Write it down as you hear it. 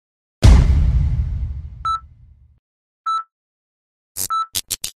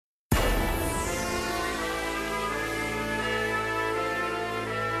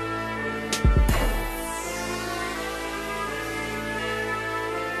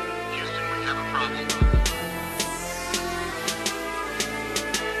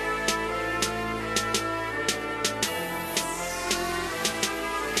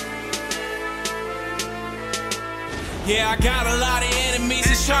Yeah, I got a lot of enemies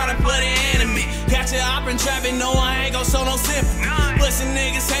just trying to put an enemy. Catch it up in traffic, no, I ain't gon' show no sympathy. Pussy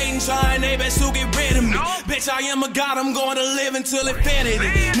niggas hating, trying they best to get rid of me. Bitch, I am a god, I'm going to live until infinity.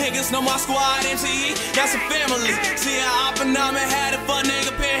 Niggas know my squad, MCE, that's a family. See, I up and I'm had it for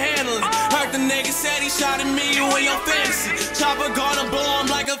nigga panhandling. Heard the nigga said he shot at me, you in your fantasy. Chopper gonna blow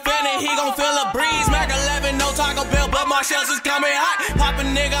him like a fanny, he gon' feel a breeze. Mac 11, no Taco Bell, but my shells is coming hot. Pop a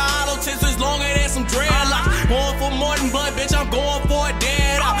nigga hollow tips is longer than some dreadlocks. Going for more than blood, bitch, I'm going for a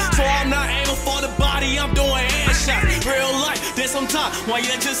dead out. So I'm not aiming for the body, I'm doing headshots. Real life, then some time, while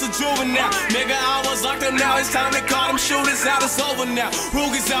you're just a juvenile. Nigga, I was locked up, now it's time to call them shooters out, it's over now.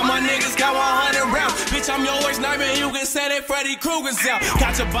 Ruger's out, my niggas got 100 rounds. Bitch, I'm your worst nightmare, you can say that Freddy Krueger's out.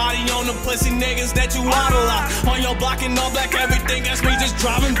 Got your body on the pussy niggas that you idolize. On your block in all black, everything that's me just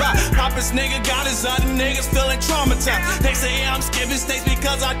driving by. Papa's nigga got his other niggas feeling traumatized. They say, yeah, I'm skipping states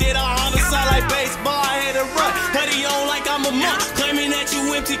because I did a homicide like baseball, I hit a run. Hoodie on like I'm a monk, claiming that you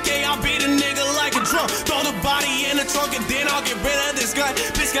MTK, I'll beat a nigga like a drum. Throw the body in the trunk and then I'll get rid of this gun.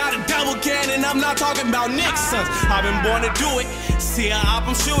 Bitch got a double cannon, I'm not talking about Nixons. I've been born to do it, see a op,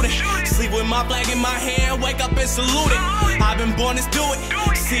 I'm shooting. Sleep with my flag in my hand, wake up and salute it. I've been born to do it,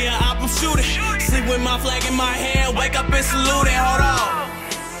 see a op, I'm shooting. Sleep with my flag in my hand, wake up and salute it. Hold on.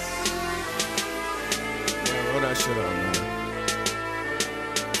 Yeah, roll that shit up, man.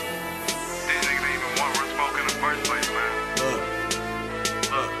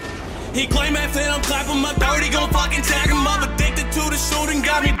 He claim after him, clap him up, 30 gon' fucking tag him up. Addicted to the shooting,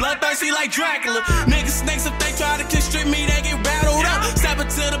 got me bloodthirsty like Dracula. Niggas snakes, if they try to constrict me, they get rattled up. Step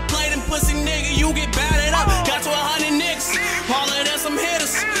it to the plate and pussy nigga, you get battered up. Got to 100 niggas, all of them some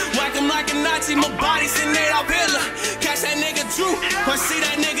hitters. Whack him like a Nazi, my body sitting there off Hitler. Catch that nigga Drew, or see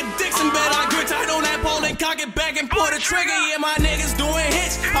that nigga Dixon. Bet I grip tight on that pole and cock it back and pull the trigger. Yeah, my niggas doing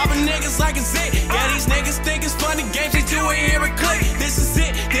hits, popping niggas like a zit. Yeah, these niggas think it's funny games, they do it here and click. This is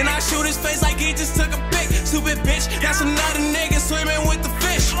it, then I shoot his face like he just took a pic. Stupid bitch, that's another nigga swimming with the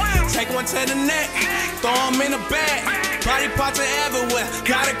fish. Take one to the neck, throw him in a bag. Body parts are everywhere,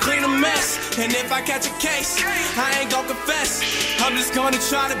 gotta clean a mess. And if I catch a case, I ain't gon' confess. I'm just gonna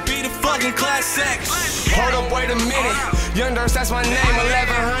try to be the fucking class X. Hold up, wait a minute. Young Dirks, that's my name.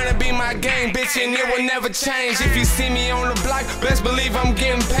 1100 be my game, bitch, and it will never change. If you see me on the block, best believe I'm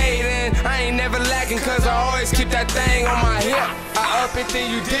getting paid. And I ain't never lacking, cause I always keep that thing on my hip. I up it,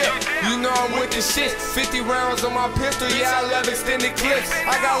 then you dip. You know I'm with the shit. 50 rounds on my pistol, yeah, I love extended clips.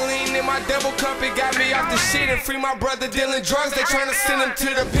 I got lean in my double cup, it got me off the shit. And free my brother dealing drugs, they tryna send him to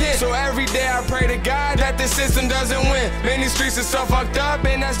the pit. So every day I pray to God that the system doesn't win. Man, these streets are so fucked up,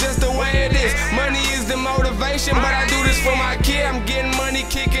 and that's just the way it is. Money is the motivation, but I do this for my kid. I'm getting money,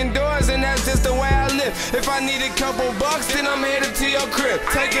 kicking doors, and that's just the way I live. If I need a couple bucks, then I'm headed to your crib.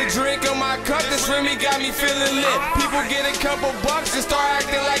 Take a drink of my cup, this Remy got me feeling lit. People get a couple bucks and start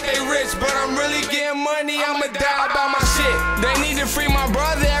acting like they rich, but I'm really getting money, I'ma die about my shit. They need to free my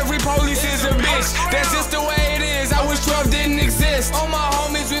brother, every police is a bitch. That's just the way it is, I wish 12 didn't exist. All my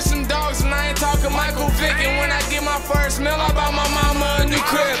homies with some dogs, and I ain't talking Michael Vick. And when I get my first meal, I bought my mama a new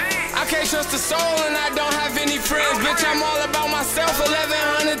crib. I can't trust a soul and I don't have any friends. Bitch, I'm all about myself,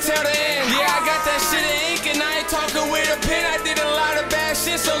 1100 till the end. Yeah, I got that shit in ink and I ain't talking with a pen. I did a lot of bad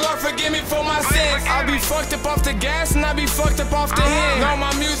shit, so Lord forgive me for my sins. I be fucked up off the gas and I be fucked up off the hen. No,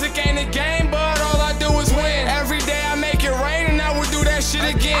 my music ain't a game, but all I do is win. Every day I make it rain and I will do that shit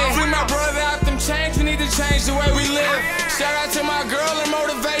again. Free my brother out them chains, we need to change the way we live. Shout out to my girl, her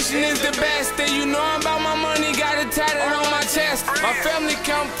motivation is the best. And you know I'm about my money, got it tatted on my chest. My family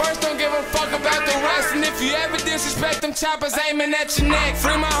come first, don't give a fuck about the rest. And if you ever disrespect them choppers aiming at your neck.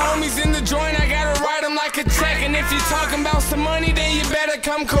 Free my homies in the joint, I gotta write them like a check. And if you talking about some money, then you better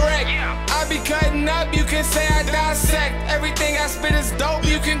come correct. I be cutting up, you can say I dissect. Everything I spit is dope,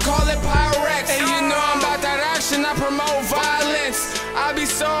 you can call it Pyrex. And you know I'm about that action, I promote violence. I be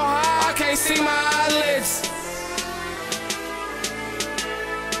so high, I can't see my eyelids.